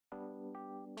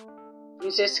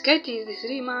Princess Katie's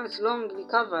 3-month-long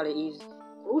recovery is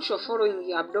crucial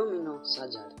following abdominal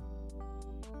surgery.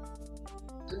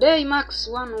 Today marks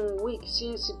 1 week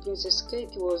since Princess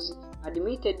Katie was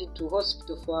admitted to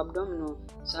hospital for abdominal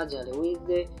surgery, with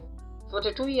the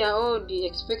 42-year-old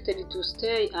expected to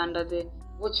stay under the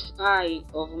watchful eye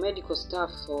of medical staff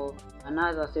for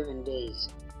another 7 days.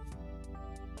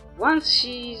 Once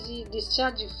she is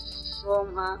discharged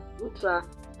from her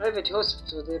ultra-private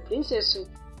hospital, the Princess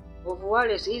of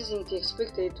Wales isn't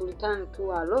expected to return to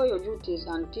her royal duties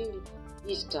until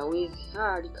Easter, with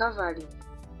her recovery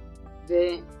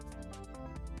the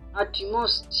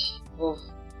utmost of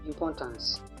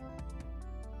importance.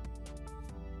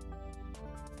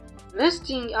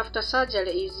 Resting after surgery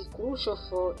is crucial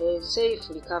for a safe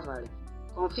recovery,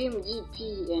 confirmed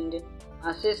GP and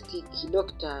anesthetic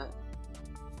Dr.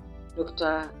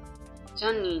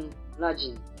 Channing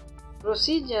Lagin.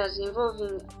 Procedures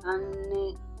involving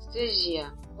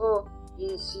anesthesia or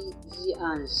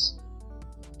incisions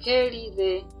carry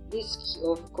the risk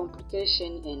of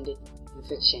complications and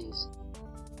infections.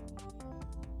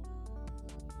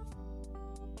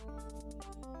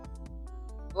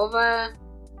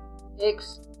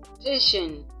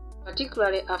 Overextension,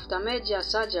 particularly after major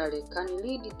surgery, can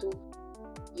lead to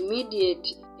immediate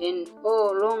and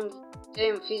or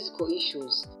long-term physical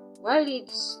issues. While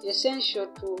it's essential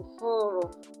to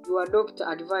follow your doctor's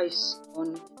advice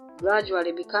on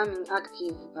gradually becoming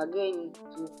active again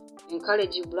to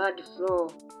encourage blood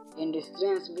flow and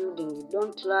strength building,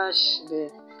 don't rush the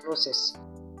process.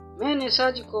 Many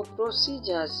surgical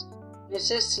procedures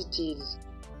necessitate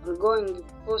ongoing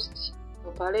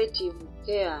post-operative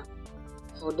care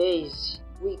for days,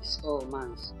 weeks, or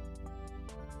months.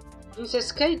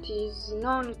 Princess Katie is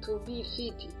known to be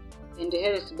fit and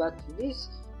healthy, but this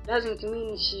doesn't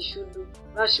mean she should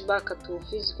rush back to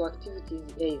physical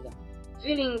activities either.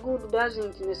 Feeling good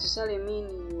doesn't necessarily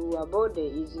mean your body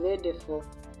is ready for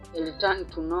a return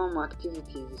to normal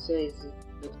activities, says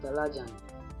Dr. Lagin.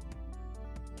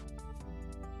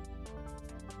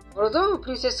 Although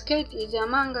Princess Kate is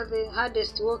among the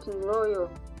hardest working royal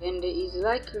and is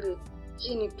likely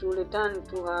keen to return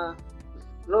to her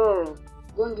role,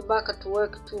 going back to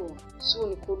work too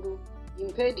soon could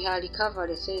impede her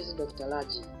recovery, says Dr.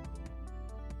 Lagin.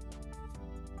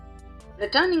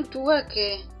 Returning to work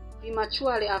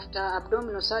prematurely after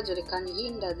abdominal surgery can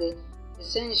hinder the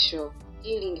essential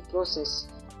healing process.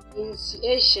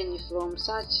 Initiation from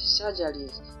such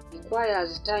surgeries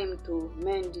requires time to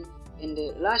mend, and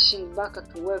rushing back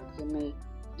to work may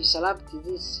disrupt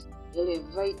this,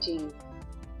 elevating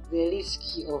the risk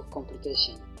of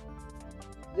complication.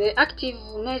 The active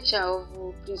nature of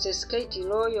Princess Katie's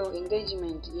royal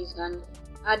engagement is an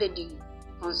added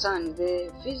concern.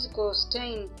 The physical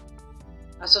strain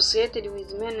associated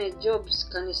with many jobs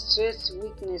can stress,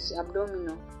 weakness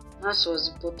abdominal muscles,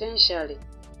 potentially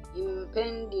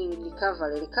impeding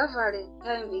recovery. Recovery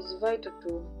time is vital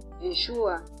to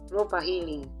ensure proper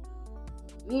healing,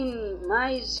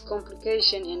 minimize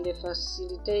complications, and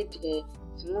facilitate a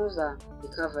smoother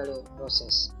recovery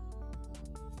process.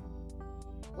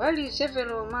 While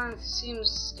several months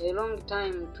seems a long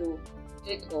time to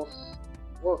take off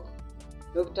work,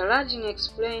 Dr. Lagin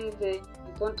explained the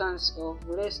importance of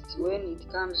rest when it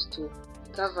comes to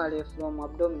recovery from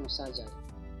abdominal surgery.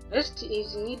 Rest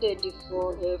is needed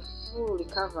for a full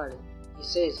recovery, he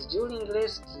says. During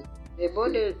rest, the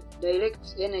body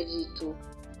directs energy to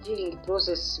healing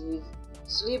process, with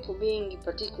sleep being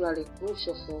particularly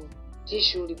crucial for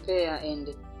tissue repair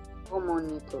and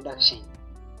hormone production.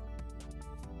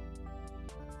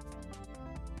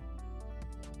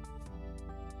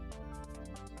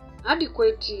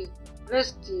 Adequate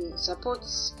rest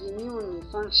supports immune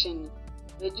function,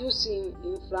 reducing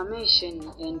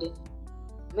inflammation, and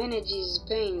manages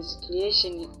pains,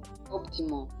 creating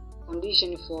optimal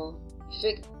condition for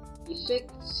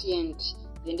efficient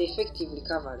and effective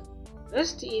recovery.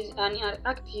 Rest is an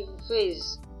active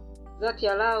phase that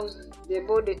allows the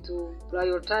body to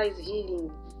prioritize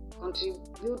healing,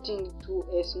 contributing to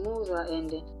a smoother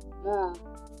and more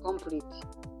complete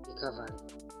recovery.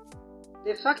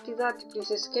 The fact that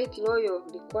Princess Katie Royal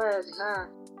requires her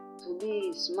to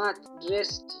be smart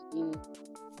dressed in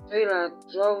tailored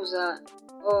trousers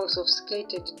or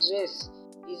sophisticated dress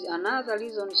is another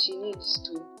reason she needs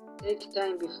to take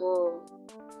time before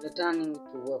returning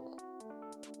to work.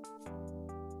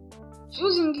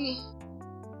 Choosing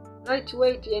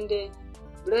lightweight and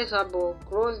breathable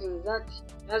clothing that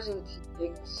doesn't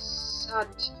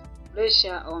exert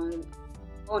pressure on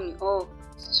or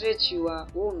stretch your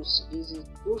wounds is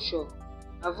crucial.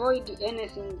 Avoid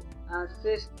anything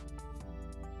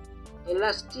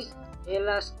elastic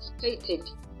elasticated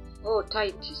or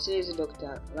tight, says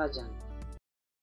Dr. Rajan.